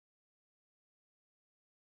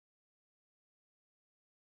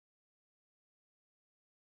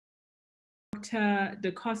Dr.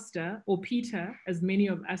 da Costa, or Peter, as many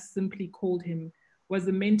of us simply called him, was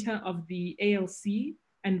a mentor of the ALC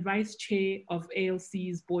and vice chair of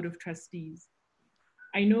ALC's Board of Trustees.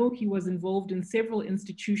 I know he was involved in several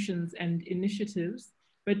institutions and initiatives,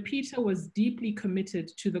 but Peter was deeply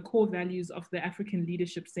committed to the core values of the African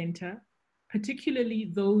Leadership Center,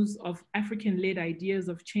 particularly those of African-led ideas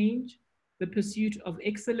of change, the pursuit of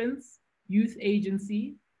excellence, youth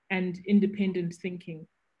agency, and independent thinking.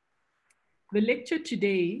 The lecture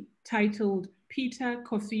today, titled Peter,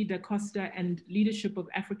 Kofi da Costa and Leadership of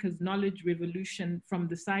Africa's Knowledge Revolution from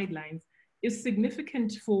the Sidelines, is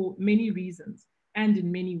significant for many reasons and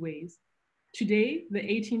in many ways. Today, the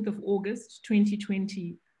 18th of August,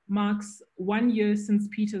 2020, marks 1 year since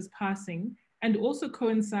Peter's passing and also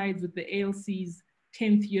coincides with the ALC's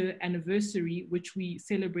 10th year anniversary, which we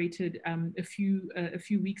celebrated a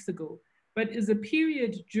few weeks ago, but is a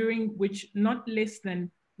period during which not less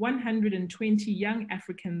than 120 young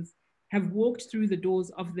Africans have walked through the doors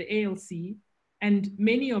of the ALC, and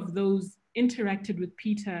many of those interacted with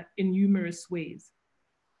Peter in numerous ways.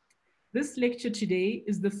 This lecture today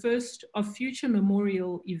is the first of future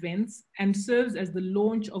memorial events and serves as the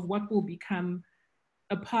launch of what will become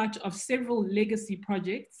a part of several legacy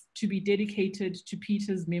projects to be dedicated to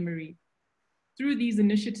Peter's memory. Through these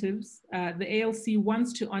initiatives, the ALC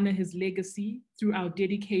wants to honor his legacy through our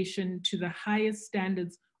dedication to the highest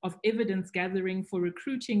standards of evidence gathering for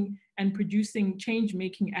recruiting and producing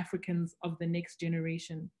change-making Africans of the next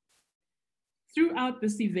generation. Throughout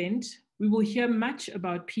this event, we will hear much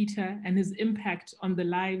about Peter and his impact on the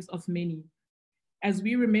lives of many. As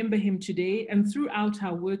we remember him today and throughout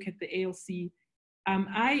our work at the ALC,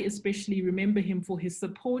 I especially remember him for his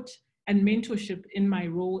support and mentorship in my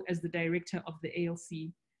role as the director of the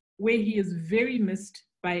ALC, where he is very missed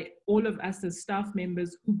by all of us as staff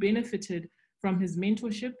members who benefited from his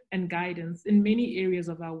mentorship and guidance in many areas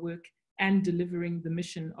of our work and delivering the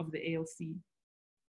mission of the ALC.